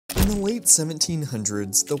In the late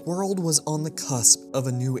 1700s, the world was on the cusp of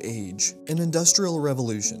a new age, an industrial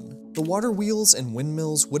revolution. The water wheels and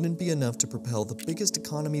windmills wouldn't be enough to propel the biggest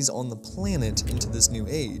economies on the planet into this new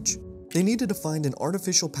age. They needed to find an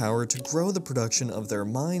artificial power to grow the production of their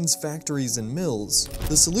mines, factories, and mills.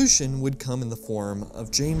 The solution would come in the form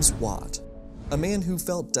of James Watt, a man who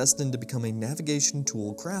felt destined to become a navigation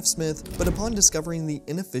tool craftsmith, but upon discovering the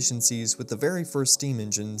inefficiencies with the very first steam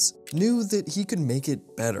engines, knew that he could make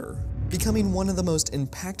it better, becoming one of the most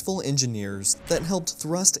impactful engineers that helped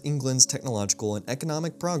thrust England's technological and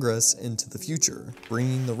economic progress into the future,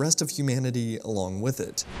 bringing the rest of humanity along with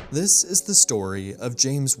it. This is the story of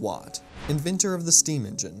James Watt, inventor of the steam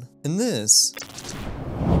engine, and this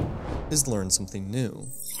is Learn Something New.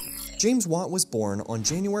 James Watt was born on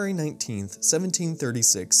January 19,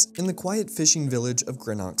 1736, in the quiet fishing village of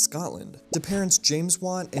Greenock, Scotland, to parents James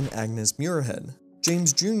Watt and Agnes Muirhead.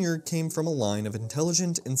 James Jr. came from a line of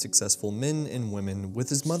intelligent and successful men and women, with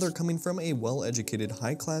his mother coming from a well-educated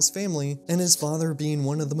high-class family and his father being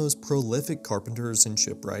one of the most prolific carpenters and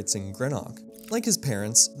shipwrights in Greenock. Like his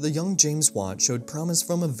parents, the young James Watt showed promise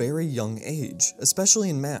from a very young age, especially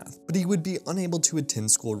in math, but he would be unable to attend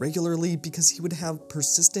school regularly because he would have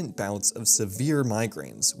persistent bouts of severe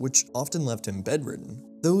migraines, which often left him bedridden.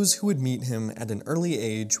 Those who would meet him at an early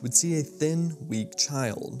age would see a thin, weak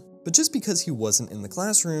child. But just because he wasn't in the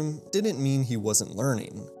classroom didn't mean he wasn't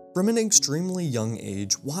learning. From an extremely young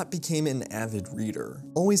age, Watt became an avid reader,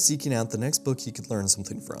 always seeking out the next book he could learn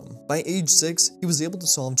something from. By age 6, he was able to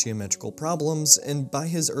solve geometrical problems, and by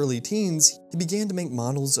his early teens, he began to make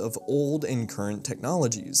models of old and current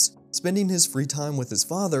technologies, spending his free time with his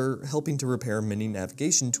father, helping to repair many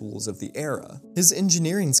navigation tools of the era. His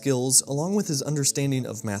engineering skills, along with his understanding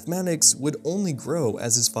of mathematics, would only grow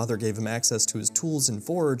as his father gave him access to his tools and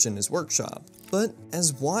forge in his workshop. But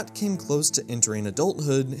as Watt came close to entering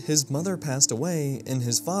adulthood, his mother passed away, and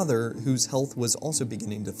his father, whose health was also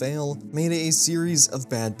beginning to fail, made a series of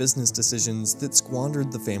bad business decisions that squandered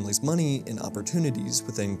the family's money and opportunities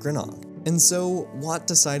within Greenock. And so, Watt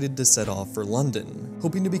decided to set off for London,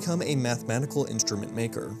 hoping to become a mathematical instrument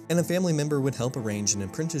maker, and a family member would help arrange an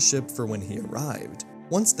apprenticeship for when he arrived.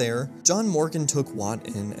 Once there, John Morgan took Watt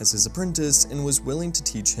in as his apprentice and was willing to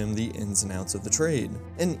teach him the ins and outs of the trade.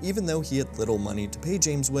 And even though he had little money to pay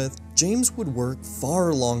James with, James would work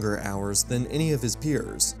far longer hours than any of his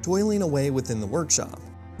peers, toiling away within the workshop.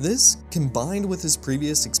 This, combined with his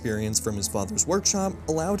previous experience from his father's workshop,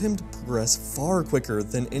 allowed him to progress far quicker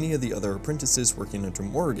than any of the other apprentices working under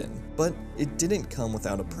Morgan, but it didn't come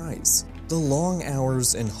without a price. The long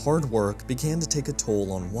hours and hard work began to take a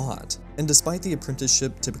toll on Watt, and despite the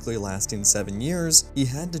apprenticeship typically lasting 7 years, he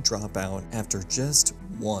had to drop out after just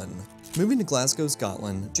 1. Moving to Glasgow,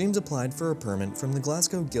 Scotland, James applied for a permit from the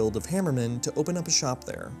Glasgow Guild of Hammermen to open up a shop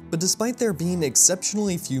there. But despite there being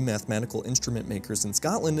exceptionally few mathematical instrument makers in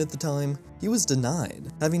Scotland at the time, he was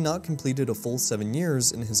denied, having not completed a full 7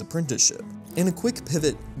 years in his apprenticeship. In a quick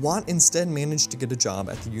pivot, Watt instead managed to get a job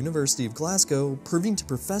at the University of Glasgow, proving to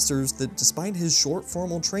professors that despite his short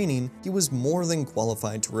formal training, he was more than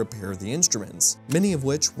qualified to repair the instruments, many of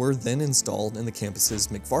which were then installed in the campus's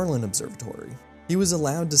McFarlane Observatory. He was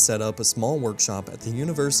allowed to set up a small workshop at the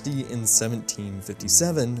university in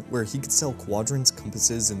 1757, where he could sell quadrants,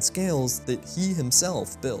 compasses, and scales that he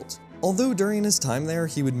himself built. Although during his time there,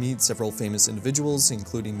 he would meet several famous individuals,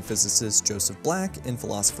 including physicist Joseph Black and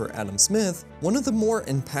philosopher Adam Smith, one of the more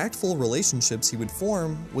impactful relationships he would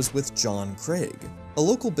form was with John Craig, a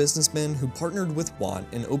local businessman who partnered with Watt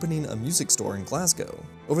in opening a music store in Glasgow.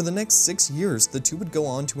 Over the next 6 years, the two would go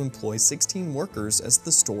on to employ 16 workers as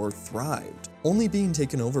the store thrived, only being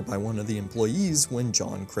taken over by one of the employees when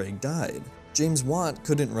John Craig died. James Watt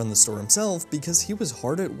couldn't run the store himself because he was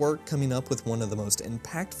hard at work coming up with one of the most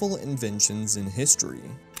impactful inventions in history.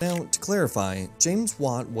 Now, to clarify, James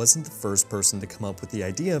Watt wasn't the first person to come up with the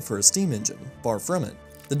idea for a steam engine, far from it.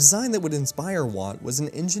 The design that would inspire Watt was an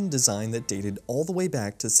engine design that dated all the way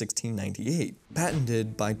back to 1698,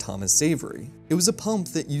 patented by Thomas Savery. It was a pump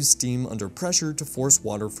that used steam under pressure to force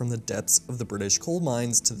water from the depths of the British coal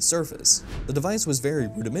mines to the surface. The device was very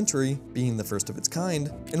rudimentary, being the first of its kind,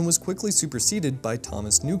 and was quickly superseded by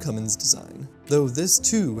Thomas Newcomen's design, though this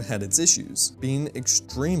too had its issues, being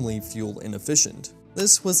extremely fuel inefficient.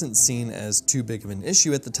 This wasn't seen as too big of an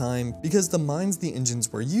issue at the time because the mines the engines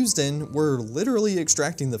were used in were literally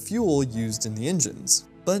extracting the fuel used in the engines.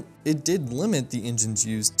 But it did limit the engine's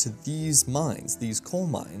use to these mines, these coal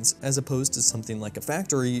mines, as opposed to something like a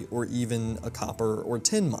factory or even a copper or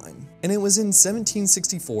tin mine. And it was in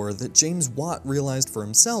 1764 that James Watt realized for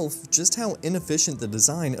himself just how inefficient the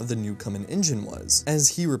design of the Newcomen engine was, as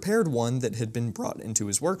he repaired one that had been brought into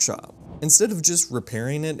his workshop. Instead of just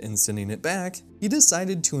repairing it and sending it back, he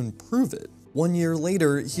decided to improve it. 1 year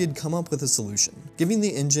later, he had come up with a solution, giving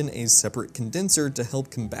the engine a separate condenser to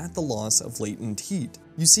help combat the loss of latent heat.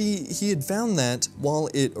 You see, he had found that, while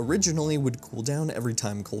it originally would cool down every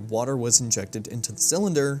time cold water was injected into the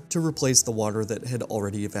cylinder to replace the water that had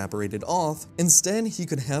already evaporated off, instead he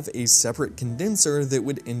could have a separate condenser that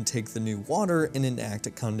would intake the new water and enact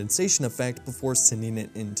a condensation effect before sending it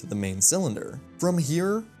into the main cylinder. From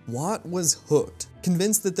here, Watt was hooked,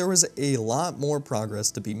 convinced that there was a lot more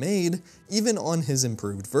progress to be made, even on his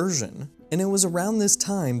improved version. And it was around this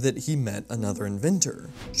time that he met another inventor,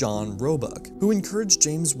 John Roebuck, who encouraged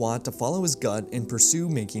James Watt to follow his gut and pursue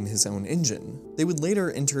making his own engine. They would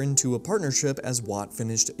later enter into a partnership as Watt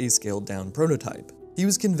finished a scaled-down prototype. He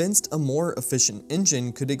was convinced a more efficient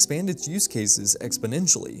engine could expand its use cases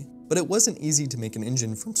exponentially. But it wasn't easy to make an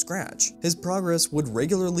engine from scratch. His progress would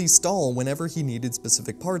regularly stall whenever he needed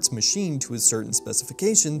specific parts machined to a certain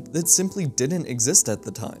specification that simply didn't exist at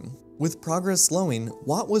the time. With progress slowing,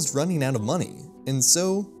 Watt was running out of money, and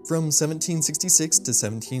so, from 1766 to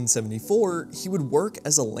 1774, he would work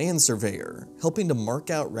as a land surveyor, helping to mark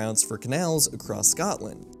out routes for canals across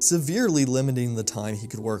Scotland, severely limiting the time he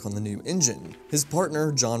could work on the new engine. His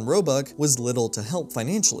partner, John Roebuck, was little to help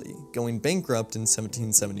financially, going bankrupt in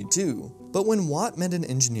 1772. But when Watt met an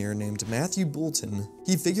engineer named Matthew Boulton,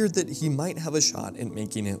 he figured that he might have a shot at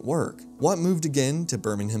making it work. Watt moved again to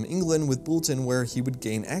Birmingham, England with Boulton, where he would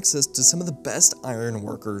gain access to some of the best iron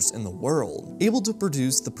workers in the world, able to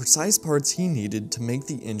produce the precise parts he needed to make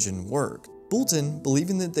the engine work. Boulton,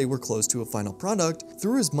 believing that they were close to a final product,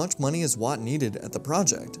 threw as much money as Watt needed at the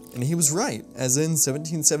project. And he was right, as in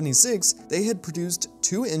 1776, they had produced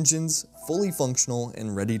 2 engines fully functional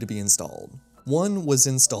and ready to be installed. One was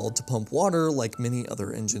installed to pump water like many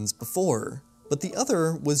other engines before, but the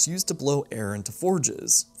other was used to blow air into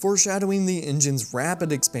forges, foreshadowing the engine's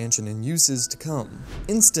rapid expansion and uses to come.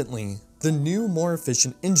 Instantly, the new, more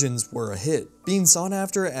efficient engines were a hit, being sought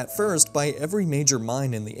after at first by every major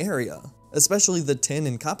mine in the area, especially the tin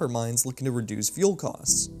and copper mines looking to reduce fuel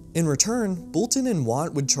costs. In return, Boulton and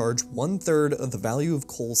Watt would charge 1/3 of the value of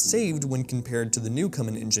coal saved when compared to the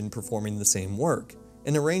Newcomen engine performing the same work,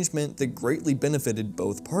 an arrangement that greatly benefited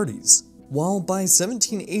both parties. While by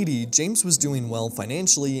 1780, James was doing well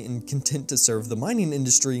financially and content to serve the mining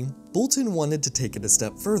industry, Boulton wanted to take it a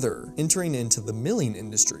step further, entering into the milling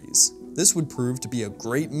industries. This would prove to be a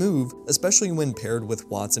great move, especially when paired with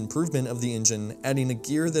Watt's improvement of the engine, adding a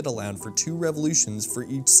gear that allowed for 2 revolutions for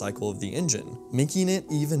each cycle of the engine, making it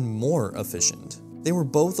even more efficient. They were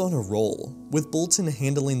both on a roll, with Boulton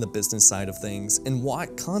handling the business side of things and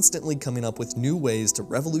Watt constantly coming up with new ways to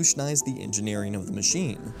revolutionize the engineering of the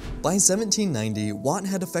machine. By 1790, Watt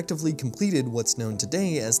had effectively completed what's known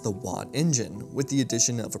today as the Watt engine, with the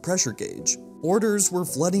addition of a pressure gauge. Orders were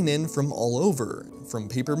flooding in from all over, from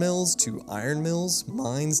paper mills to iron mills,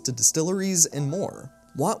 mines to distilleries, and more.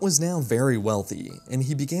 Watt was now very wealthy, and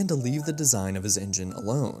he began to leave the design of his engine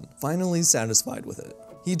alone, finally satisfied with it.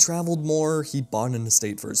 He traveled more, he bought an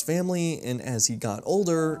estate for his family, and as he got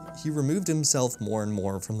older, he removed himself more and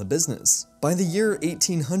more from the business. By the year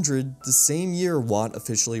 1800, the same year Watt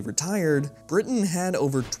officially retired, Britain had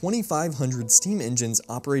over 2,500 steam engines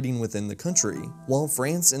operating within the country, while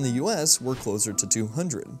France and the US were closer to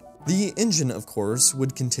 200. The engine, of course,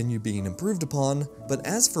 would continue being improved upon, but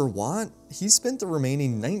as for Watt, he spent the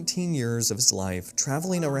remaining 19 years of his life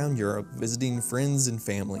traveling around Europe visiting friends and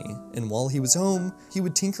family, and while he was home, he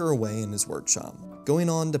would tinker away in his workshop, going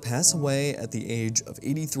on to pass away at the age of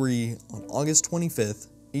 83 on August 25th,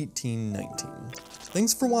 1819.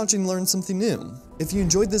 Thanks for watching Learn Something New. If you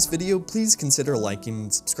enjoyed this video, please consider liking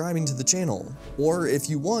and subscribing to the channel, or if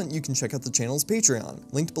you want, you can check out the channel's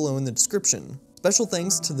Patreon, linked below in the description. Special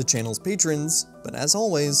thanks to the channel's patrons, but as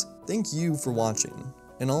always, thank you for watching,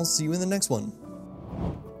 and I'll see you in the next one.